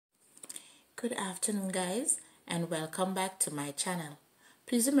Good afternoon, guys, and welcome back to my channel.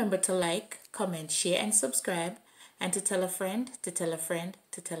 Please remember to like, comment, share, and subscribe, and to tell a friend, to tell a friend,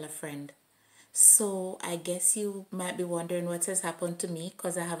 to tell a friend. So I guess you might be wondering what has happened to me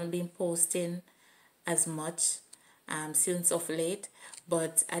because I haven't been posting as much since of late.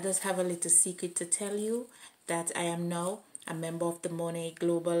 But I just have a little secret to tell you that I am now a member of the Monat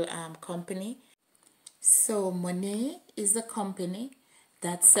Global company. So Monat is the company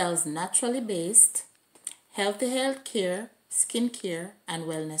that sells naturally based, healthy health care, skincare, and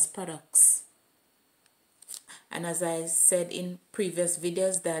wellness products. And as I said in previous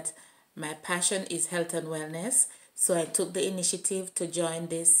videos that my passion is health and wellness, so I took the initiative to join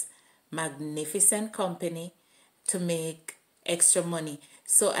this magnificent company to make extra money.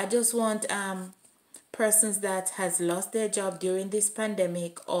 So I just want persons that has lost their job during this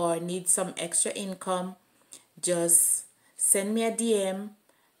pandemic or need some extra income, just send me a DM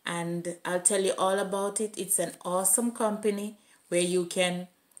and I'll tell you all about it. It's an awesome company where you can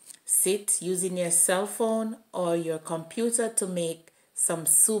sit using your cell phone or your computer to make some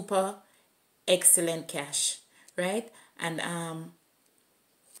super excellent cash, right? And I'm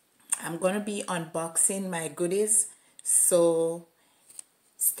going to be unboxing my goodies, so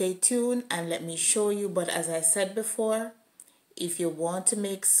stay tuned and let me show you. But as I said before, if you want to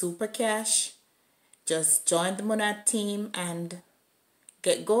make super cash, just join the Monat team and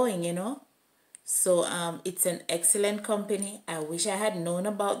get going, you know. So it's an excellent company. I wish I had known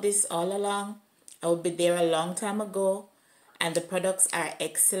about this all along. I would be there a long time ago. And the products are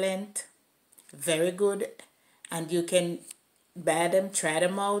excellent, very good, and you can buy them, try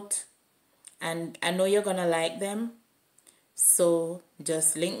them out, and I know you're gonna like them. So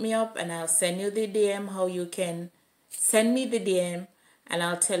just link me up and I'll send you the DM how you can send me the DM, and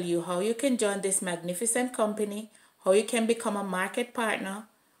I'll tell you how you can join this magnificent company, how you can become a market partner,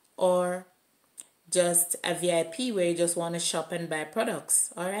 or just a VIP where you just want to shop and buy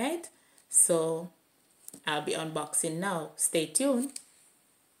products. All right, so I'll be unboxing now. Stay tuned.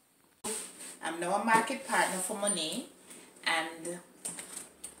 I'm now a market partner for Monat, and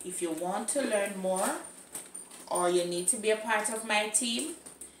if you want to learn more or you need to be a part of my team,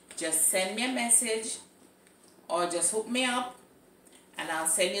 just send me a message or just hook me up and I'll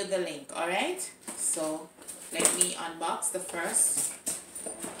send you the link. All right, so let me unbox the first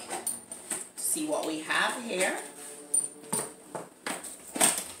to see what we have here.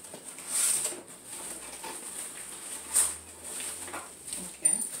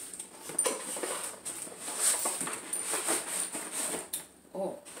 Okay.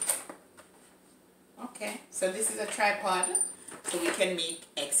 Oh, okay, so this is a tripod, so we can make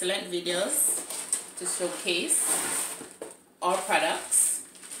excellent videos to showcase our products.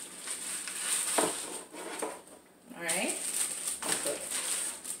 All right, good.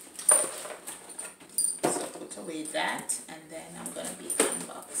 So put away that, and then I'm gonna be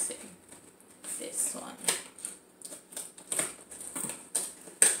unboxing this one.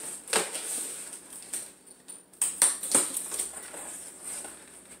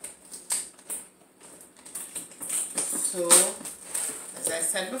 So, as I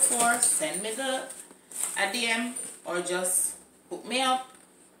said before, send me a DM or just hook me up,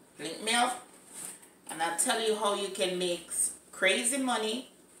 link me up, and I'll tell you how you can make crazy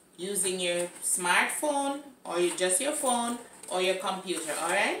money using your smartphone or just your phone or your computer. All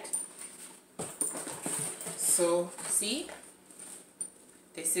right? So, see,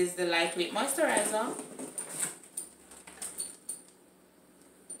 this is the lightweight moisturizer,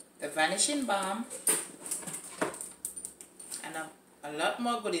 the vanishing balm, and a lot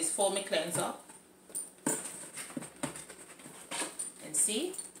more goodies. Foamy cleanser, and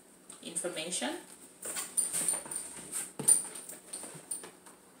see, information,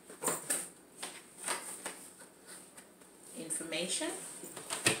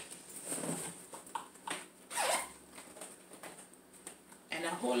 and a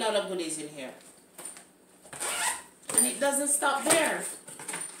whole lot of goodies in here. And it doesn't stop there.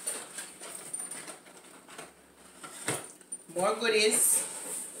 More goodies.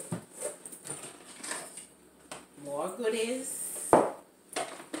 More goodies.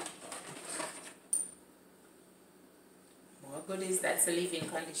 More goodies. That's a leave-in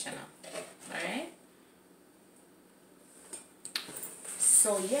conditioner. Alright?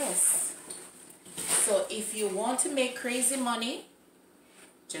 So yes. So if you want to make crazy money,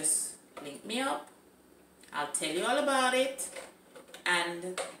 just link me up. I'll tell you all about it.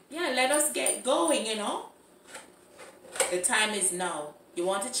 And yeah, let us get going, you know. The time is now. You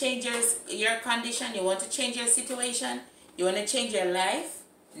want to change your condition, you want to change your situation, you want to change your life,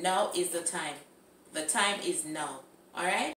 now is the time. The time is now. Alright?